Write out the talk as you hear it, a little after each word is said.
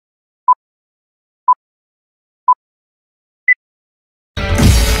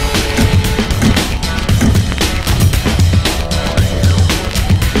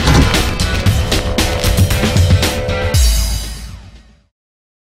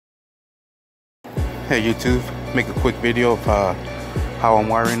Hey YouTube, make a quick video of how I'm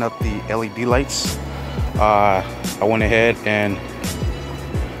wiring up the LED lights. I went ahead and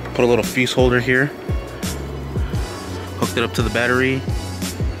put a little fuse holder here, hooked it up to the battery,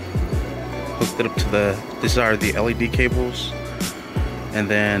 hooked it up to these are the LED cables, and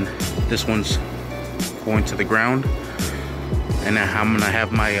then this one's going to the ground, and now I'm gonna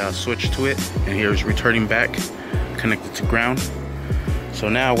have my switch to it, and here's returning back connected to ground. So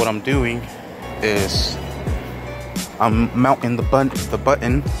now what I'm doing is I'm mounting the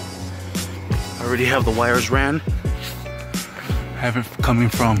button. I already have the wires ran. I have it coming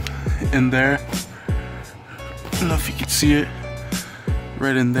from in there. I don't know if you can see it,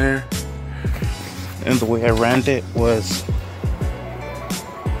 right in there. And the way I ran it was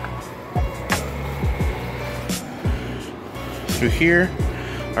through here.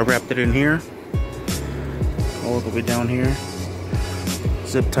 I wrapped it in here, all the way down here.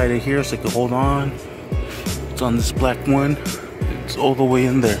 Zip tied it here so it can hold on. It's on this black one. It's all the way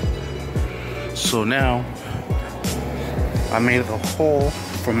in there. So now I made a hole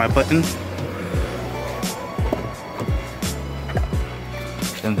for my button,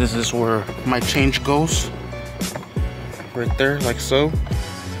 and this is where my change goes, right there, like so.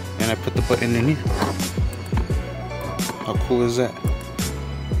 And I put the button in here. How cool is that?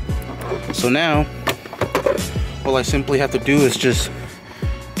 So now all I simply have to do is just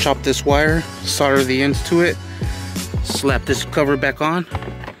chop this wire, solder the ends to it, slap this cover back on,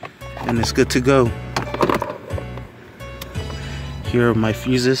 and it's good to go. Here are my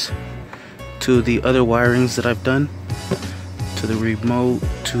fuses to the other wirings that I've done, to the remote,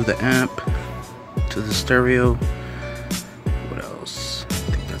 to the amp, to the stereo. What else? I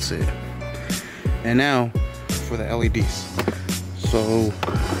think that's it. And now for the LEDs. So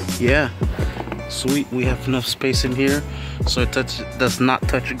yeah, sweet, we have enough space in here so it does not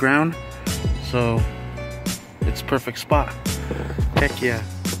touch the ground, so it's perfect spot. Heck yeah,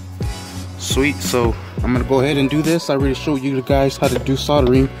 sweet. So I'm gonna go ahead and do this. I already showed you guys how to do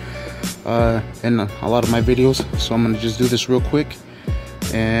soldering in a lot of my videos, so I'm gonna just do this real quick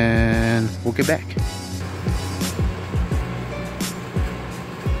and we'll get back.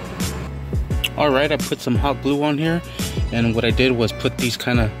 Alright, I put some hot glue on here, and what I did was put these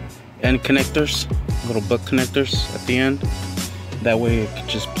kind of end connectors, little butt connectors at the end. That way it could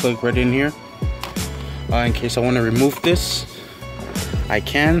just plug right in here. In case I want to remove this, I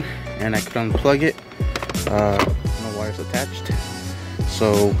can, and I could unplug it. No wires attached.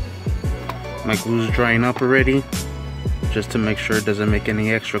 So my glue is drying up already, just to make sure it doesn't make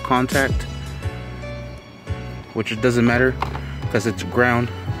any extra contact, which it doesn't matter because it's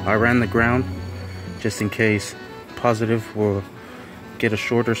ground. I ran the ground just in case positive will get a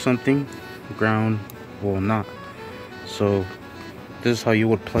short or something, ground will not. So this is how you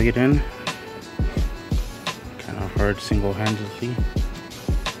would plug it in. Kind of hard single-handedly.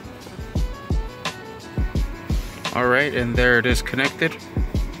 Alright, and there it is connected,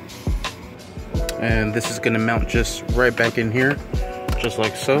 and this is gonna mount just right back in here, just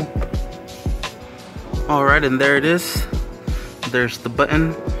like so. Alright, and there it is. There's the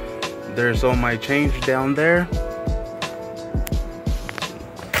button. There's all my change down there.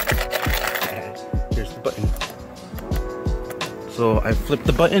 Here's the button. So I flip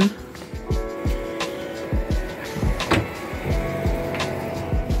the button.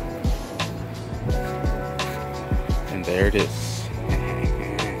 And there it is.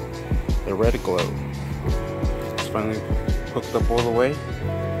 The red glow. It's finally hooked up all the way.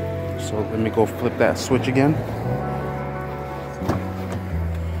 So let me go flip that switch again.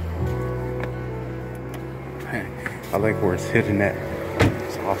 I like where it's hidden at.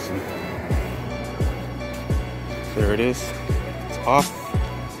 It's awesome. There it is. It's off.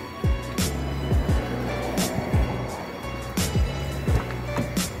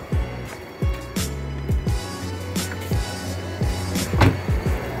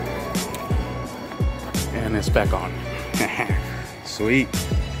 And it's back on. Sweet.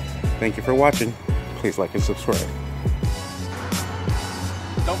 Thank you for watching. Please like and subscribe.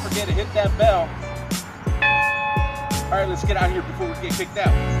 Don't forget to hit that bell. All right, let's get out of here before we get kicked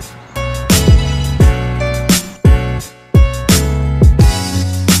out.